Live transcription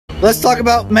Let's talk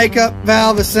about makeup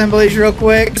valve assemblies real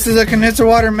quick. This is a condenser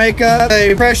water makeup,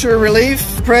 a pressure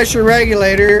relief, pressure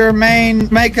regulator, your main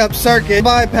makeup circuit,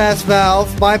 bypass valve,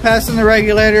 bypassing the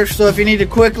regulator, so if you need to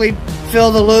quickly fill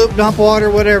the loop, dump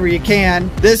water, whatever you can.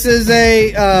 This is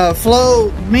a flow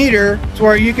meter to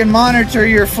where you can monitor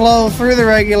your flow through the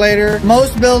regulator.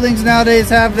 Most buildings nowadays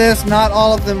have this, not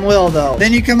all of them will though.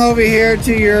 Then you come over here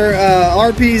to your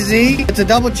RPZ. It's a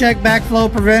double check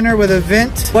backflow preventer with a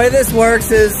vent. The way this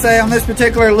works is, say on this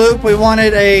particular loop we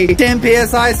wanted a 10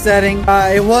 psi setting.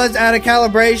 It was out of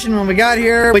calibration when we got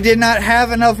here. We did not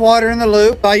have enough water in the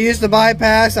loop. I used the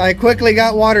bypass. I quickly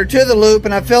got water to the loop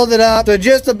and I filled it up to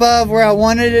just above where I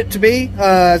wanted it to be.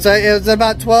 So it was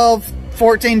about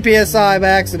 14 psi by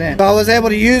accident. So I was able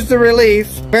to use the relief,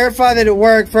 verify that it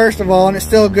worked first of all, and it's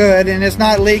still good, and it's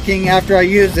not leaking after I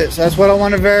used it. So that's what I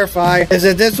want to verify, is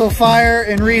that this will fire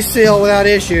and reseal without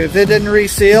issue. If it didn't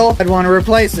reseal, I'd want to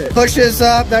replace it. Push this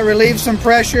up, that relieves some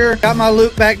pressure, got my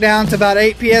loop back down to about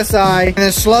 8 psi, and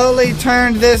then slowly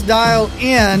turned this dial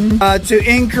in to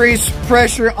increase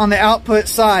pressure on the output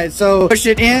side. So push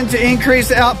it in to increase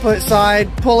the output side,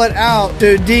 pull it out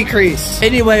to decrease.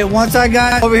 Anyway, once I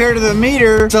got over here to the meter,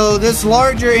 so this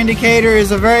larger indicator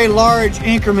is a very large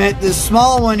increment. This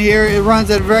small one here, it runs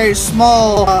at very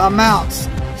small amounts.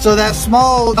 So that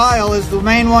small dial is the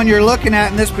main one you're looking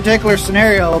at in this particular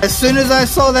scenario. As soon as I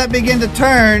saw that begin to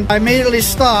turn, I immediately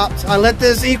stopped. I let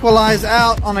this equalize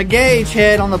out on a gauge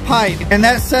head on the pipe, and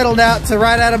that settled out to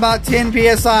right at about 10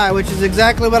 psi, which is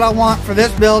exactly what I want for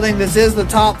this building. This is the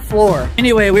top floor.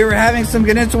 Anyway, we were having some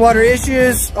condenser water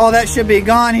issues. All that should be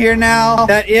gone here now.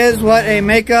 That is what a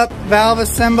makeup valve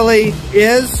assembly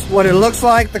is, what it looks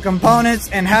like, the components,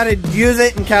 and how to use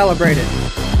it and calibrate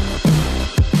it.